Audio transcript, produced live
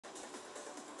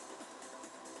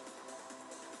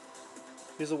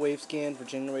Here's a WaveScan for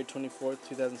January 24th,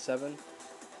 2007.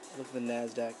 Look at the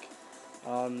NASDAQ.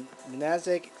 The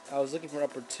NASDAQ, I was looking for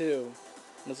upper 2.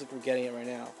 Looks like we're getting it right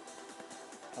now.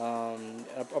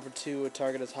 Upper 2, a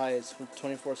target as high as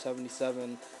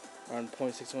 24.77, around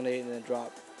 0.618, and then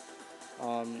drop.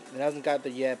 It hasn't got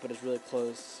there yet, but it's really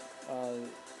close.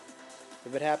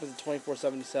 If it happens at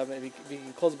 24.77, if you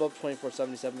can close above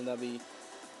 24.77, that'd be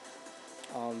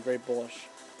very bullish.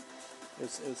 It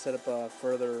would set up a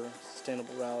further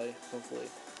sustainable rally, hopefully.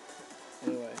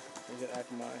 Anyway, we get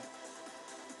Akamai.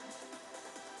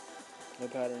 No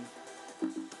pattern.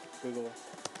 Google.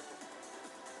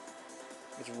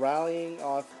 It's rallying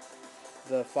off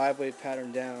the 5-wave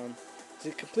pattern down. So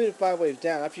it completed 5 waves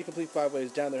down. After you complete 5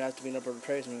 waves down, there has to be an upper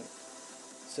retracement.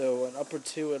 So an upper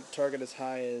 2 at target as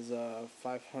high as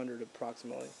 500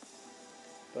 approximately.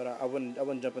 But I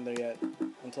wouldn't jump in there yet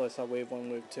until I saw wave 1,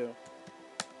 wave 2.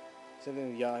 Same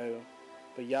thing with Yahoo,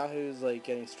 but Yahoo's like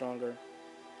getting stronger.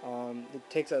 It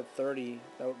takes out 30.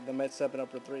 That might set up an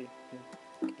upper 3.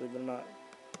 Believe it or not.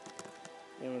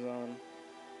 Amazon.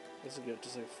 This is good.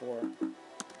 Just like 4.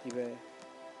 eBay.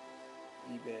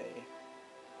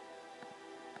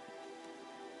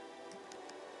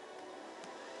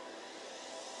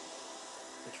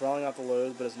 It's rolling off the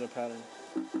lows, but it's no pattern.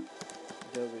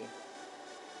 Adobe.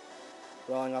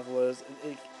 Rolling off the lows.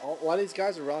 A lot of these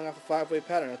guys are rolling off a 5-wave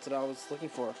pattern. That's what I was looking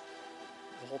for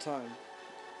the whole time.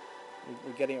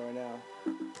 We're getting it right now.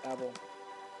 Apple.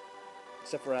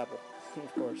 Except for Apple,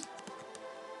 of course.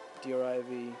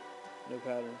 DRIV. No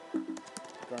pattern.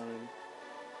 Garmin.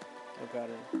 No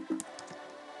pattern.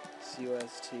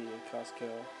 COST.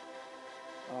 Costco.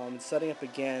 It's setting up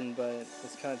again, but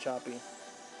it's kind of choppy.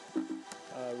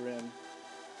 RIM.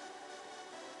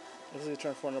 Looks like it's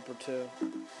trying for an upper 2.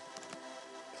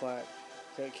 Plaque.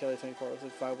 Kelly 24. Looks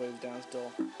like 5 waves down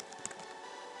still.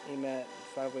 AMAT.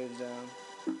 5 waves down.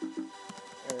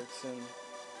 Ericsson.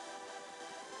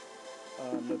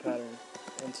 No pattern.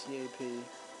 NTAP.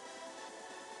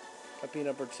 Copy an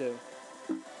upper 2.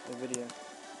 NVIDIA.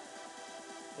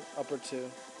 Upper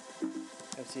 2.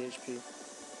 FCHP.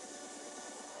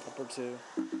 Upper 2.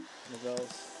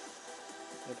 Novellus.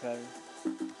 No pattern.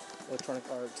 Electronic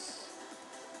Arts.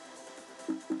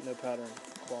 No pattern.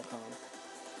 Qualcomm.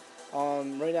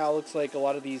 Right now it looks like a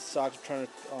lot of these stocks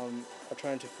are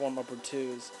trying to form upper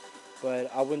 2s, but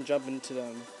I wouldn't jump into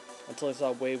them until I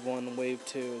saw wave 1, wave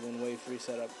 2, then wave 3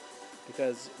 setup.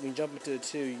 Because when you jump into a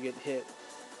 2, you get hit.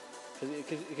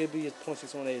 Because it could be a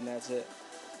 0.618 and that's it.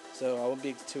 So I wouldn't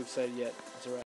be too excited yet. It's alright.